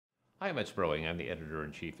Hi, I'm Ed Sproing. I'm the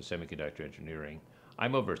editor-in-chief of Semiconductor Engineering.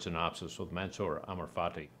 I'm over at Synopsys with Mansour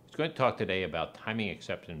Amirfathi. He's going to talk today about timing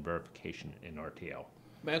acceptance verification in RTL.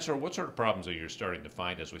 Mansour, what sort of problems are you starting to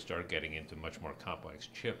find as we start getting into much more complex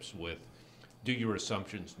chips with, do your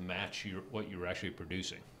assumptions match what you're actually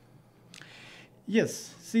producing?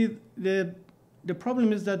 Yes. See, the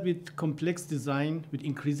problem is that with complex design, with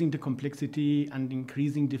increasing the complexity and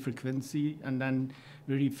increasing the frequency and then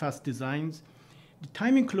very fast designs, the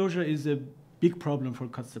timing closure is a big problem for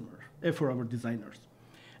for our designers.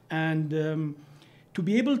 And to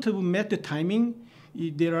be able to meet the timing,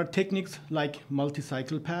 there are techniques like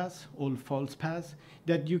multi-cycle pass or false pass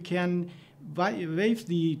that you can waive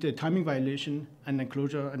the timing violation and then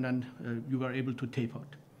closure, and then you are able to tape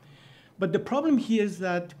out. But the problem here is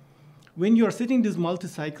that when you are setting these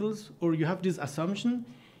multi-cycles or you have this assumption,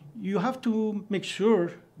 you have to make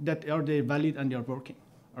sure that are they valid and they are working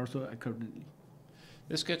also accordingly.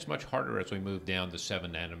 This gets much harder as we move down to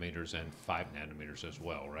 7 nanometers and 5 nanometers as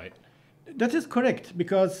well, right? That is correct,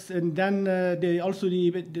 because and then they also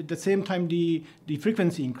the same time the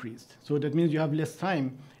frequency increased. So that means you have less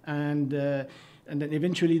time, and then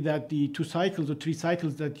eventually that the 2 cycles or 3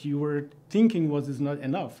 cycles that you were thinking is not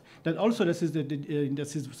enough. That also this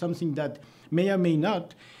is something that may or may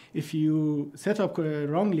not, if you set up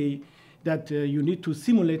wrongly, that you need to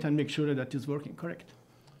simulate and make sure that is working correct.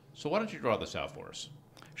 So why don't you draw this out for us?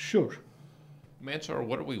 Sure. Mansour,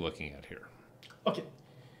 what are we looking at here? Okay.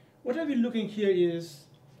 What are we looking here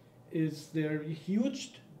is there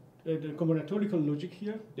huge the combinatorial logic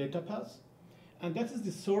here, data paths, and that is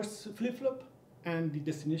the source flip-flop and the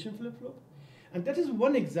destination flip-flop. And that is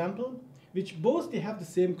one example which both they have the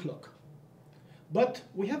same clock. But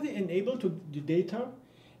we have the enable to the data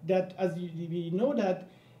that, as we know that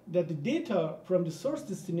the data from the source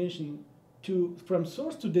destination from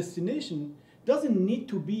source to destination doesn't need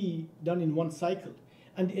to be done in one cycle.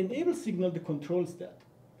 And the enable signal controls that.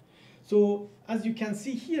 So as you can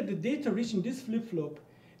see here, the data reaching this flip-flop,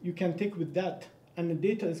 you can take with that. And the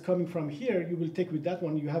data is coming from here, you will take with that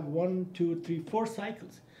one. You have 1, 2, 3, 4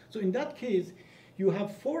 cycles. So in that case, you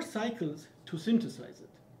have 4 cycles to synthesize it.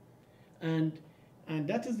 And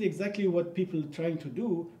that is exactly what people are trying to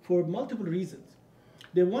do for multiple reasons.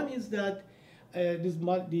 The one is that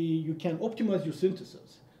you can optimize your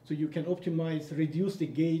synthesis. So you can optimize, reduce the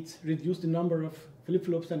gates, reduce the number of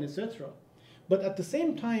flip-flops, and etc. But at the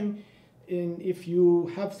same time, if you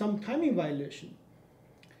have some timing violation,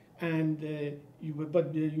 and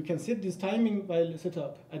you can set this timing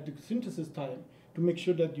setup at the synthesis time to make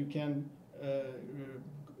sure that you can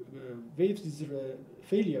waive these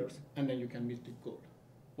failures, and then you can meet the goal.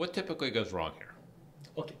 What typically goes wrong here?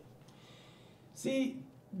 Okay. See,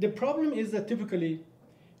 the problem is that typically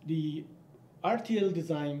the RTL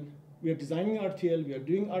design, we are designing RTL, we are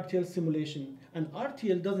doing RTL simulation, and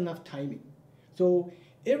RTL doesn't have timing. So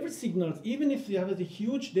every signal, even if you have a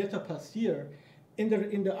huge data path here, in the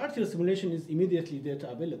RTL simulation is immediately data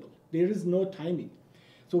available. There is no timing.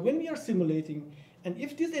 So when we are simulating, and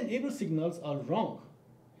if these enable signals are wrong,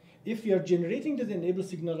 if we are generating this enable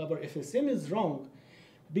signal, our FSM is wrong,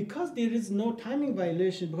 because there is no timing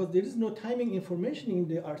violation, because there is no timing information in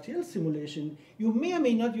the RTL simulation, you may or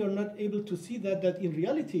may not, you are not able to see that in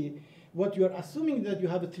reality, what you are assuming that you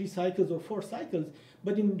have 3 cycles or 4 cycles,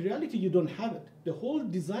 but in reality you don't have it. The whole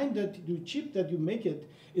design chip that you make it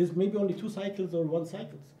is maybe only 2 cycles or 1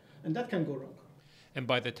 cycles, and that can go wrong. And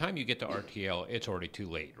by the time you get to RTL, it's already too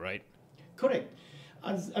late, right? Correct.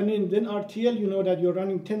 Then RTL, you know that you're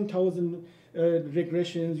running 10,000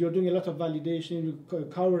 regressions, you're doing a lot of validation,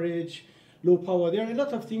 coverage, low power. There are a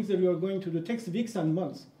lot of things that you are going to do. It takes weeks and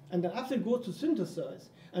months. And then after go to synthesize,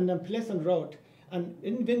 and then place and route, and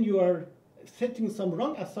when you are setting some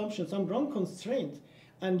wrong assumptions, some wrong constraints,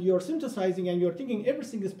 and you're synthesizing and you're thinking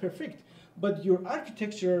everything is perfect, but your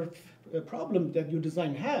architecture problem that your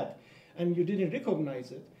design had, and you didn't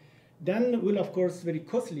recognize it, then will, of course, very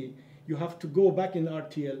costly. You have to go back in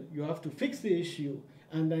RTL, you have to fix the issue,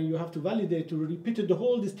 and then you have to validate, to repeat the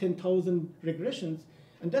whole these 10,000 regressions,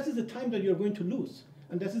 and that is the time that you're going to lose,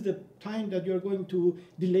 and that is the time that you're going to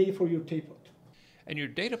delay for your tape out. And your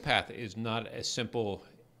data path is not a simple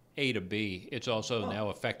A to B. It's also now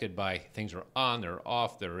affected by things are on, they're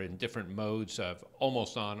off, they're in different modes of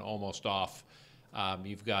almost on, almost off.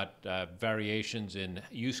 You've got variations in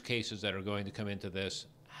use cases that are going to come into this.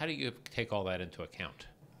 How do you take all that into account?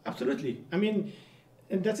 Absolutely. I mean,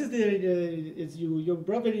 and that is you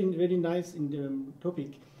brought very nice in the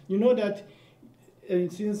topic. You know that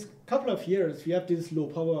since a couple of years we have this low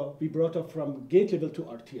power we brought up from gate level to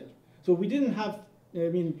RTL. So we didn't have,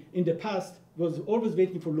 in the past was always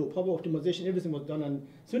waiting for low power optimization. Everything was done on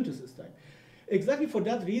synthesis time. Exactly for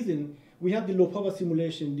that reason, we have the low power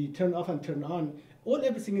simulation, the turn off and turn on.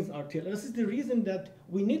 Everything is RTL. And this is the reason that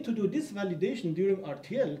we need to do this validation during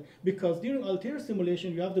RTL, because during RTL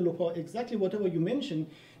simulation, you have the low power, exactly whatever you mentioned,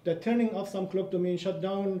 that turning off some clock domain, shut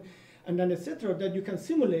down, and then etc., that you can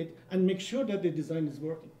simulate and make sure that the design is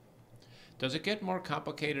working. Does it get more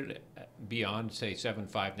complicated beyond, say,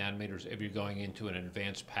 7.5 nanometers if you're going into an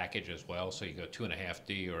advanced package as well? So you go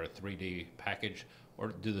 2.5D or a 3D package,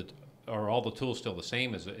 or are all the tools still the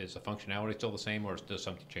same? Is the functionality still the same, or does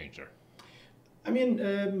something change there? I mean,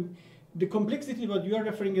 the complexity what you are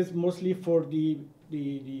referring is mostly for the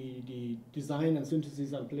design and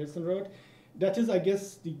synthesis and place and route. That is, I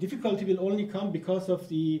guess, the difficulty will only come because of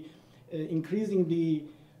the increasing the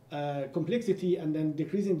complexity and then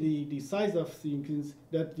decreasing the size of the increase,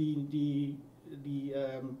 that the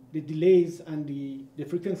delays and the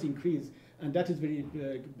frequency increase, and that is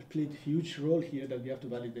played a huge role here that we have to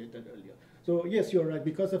validate that earlier. So yes, you're right.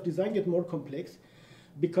 Because of design get more complex,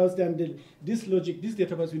 because then this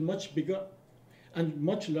data bus will be much bigger and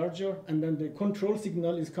much larger, and then the control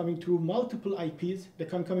signal is coming through multiple IPs. They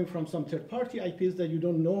can coming from some third-party IPs that you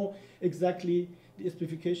don't know exactly the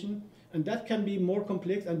specification, and that can be more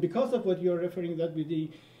complex. And because of what you're referring that with the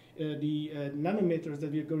nanometers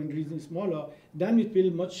that we are going reasonably smaller, then it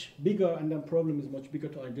will much bigger, and then problem is much bigger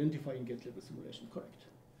to identify in gate level simulation. Correct.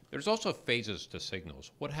 There's also phases to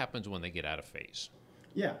signals. What happens when they get out of phase?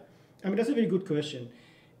 Yeah, I mean, that's a very good question.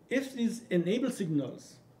 If these enable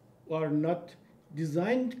signals are not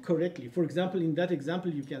designed correctly, for example, in that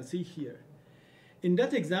example you can see here, in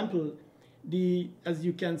that example, as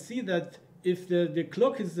you can see that if the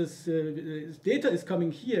clock is this, data is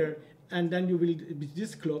coming here, and then you will be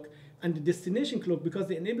this clock, and the destination clock, because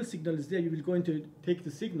the enable signal is there, you will going to take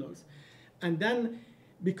the signals. And then,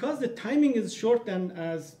 because the timing is short than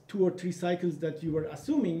as 2 or 3 cycles that you were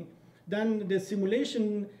assuming, then the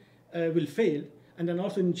simulation will fail, and then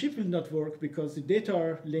also in chip will not work because the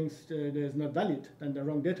data links is not valid, and the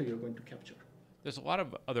wrong data you're going to capture. There's a lot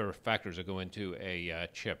of other factors that go into a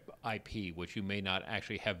chip IP, which you may not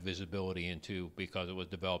actually have visibility into because it was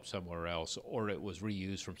developed somewhere else, or it was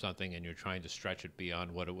reused from something and you're trying to stretch it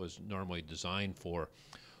beyond what it was normally designed for.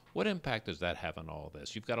 What impact does that have on all of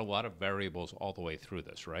this? You've got a lot of variables all the way through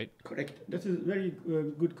this, right? Correct. That's a very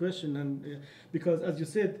good question, and because as you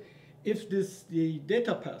said, if the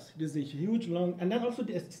data path, this is a huge long, and then also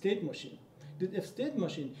the state machine. The state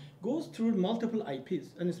machine goes through multiple IPs,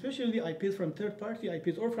 and especially IPs from third-party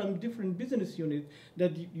IPs or from different business units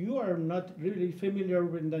that you are not really familiar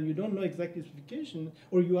with, and then you don't know exactly specification,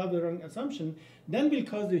 or you have the wrong assumption, then will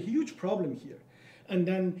cause a huge problem here. And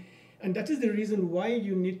that is the reason why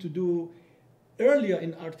you need to do earlier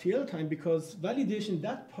in RTL time, because validation,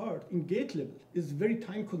 that part in gate level is very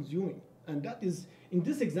time-consuming. And that is, in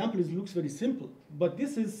this example, it looks very simple, but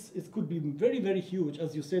it could be very, very huge,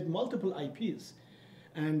 as you said, multiple IPs,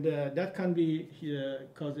 and that can be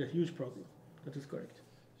cause a huge problem. That is correct.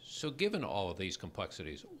 So given all of these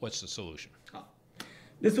complexities, what's the solution?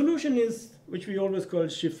 The solution is, which we always call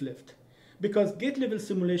Shiftlift, because gate level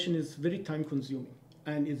simulation is very time consuming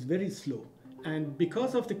and it's very slow. And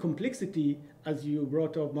because of the complexity, as you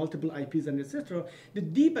brought up multiple IPs and etc., the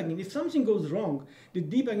debugging, if something goes wrong, the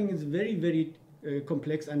debugging is very, very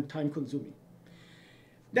complex and time consuming.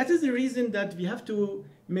 That is the reason that we have to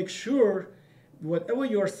make sure whatever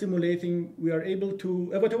you are simulating, we are able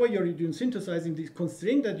to, whatever you're doing synthesizing, the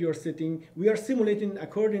constraint that you're setting, we are simulating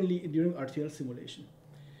accordingly during RTL simulation.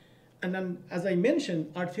 And then, as I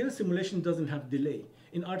mentioned, RTL simulation doesn't have delay.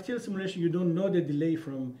 In RTL simulation, you don't know the delay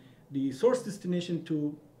from the source destination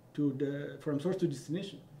from source to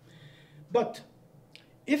destination. But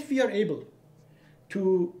if we are able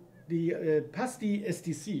to pass the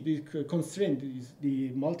STC, the constraint, the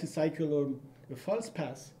multi-cycle or the false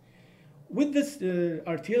pass, with this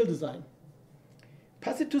RTL design,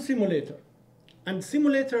 pass it to simulator, and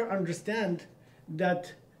simulator understand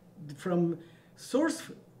that from source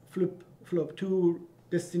flip to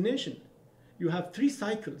destination, you have 3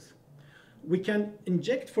 cycles. We can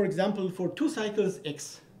inject, for example, for 2 cycles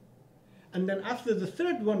X. And then after the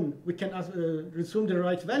 3rd one, we can resume the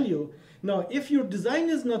right value. Now, if your design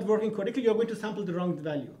is not working correctly, you're going to sample the wrong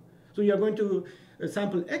value. So you're going to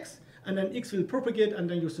sample X, and then X will propagate, and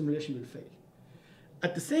then your simulation will fail.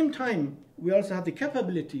 At the same time, we also have the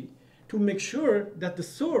capability to make sure that the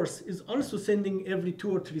source is also sending every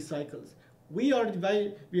 2 or 3 cycles. We have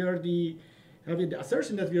the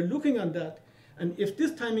assertion that we are looking at that, and if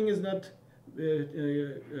this timing is not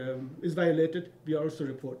is violated, we are also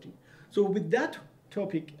reporting. So with that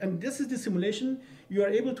topic, and this is the simulation. You are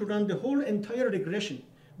able to run the whole entire regression,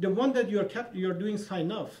 the one that you are doing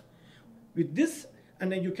sign off with this,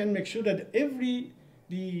 and then you can make sure that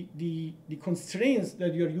the constraints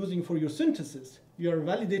that you are using for your synthesis, you are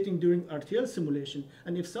validating during RTL simulation.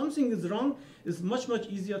 And if something is wrong, it's much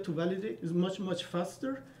easier to validate, it's much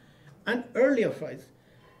faster, and earlier phase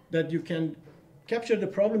that you can capture the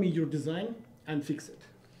problem in your design and fix it.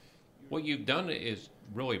 What you've done is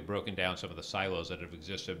really broken down some of the silos that have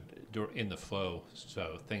existed in the flow.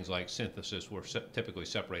 So things like synthesis were typically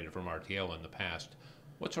separated from RTL in the past.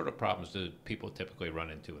 What sort of problems do people typically run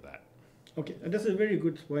into with that? Okay, and that's a very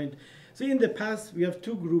good point. So in the past, we have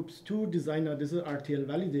two groups, two designers. This is RTL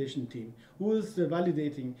validation team, who is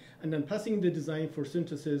validating and then passing the design for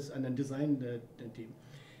synthesis and then design the team.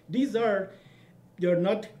 They are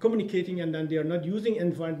not communicating, and then they are not using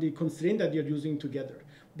the constraint that you're using together.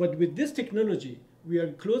 But with this technology, we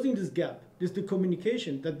are closing this gap. This is the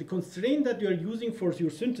communication, that the constraint that you are using for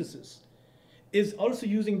your synthesis is also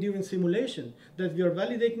using during simulation, that we are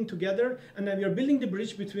validating together, and then we are building the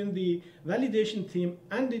bridge between the validation team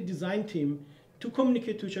and the design team to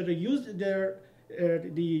communicate to each other, use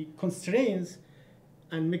the constraints,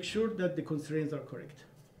 and make sure that the constraints are correct.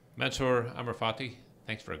 Mansour Amirfathi,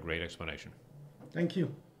 thanks for a great explanation. Thank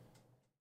you.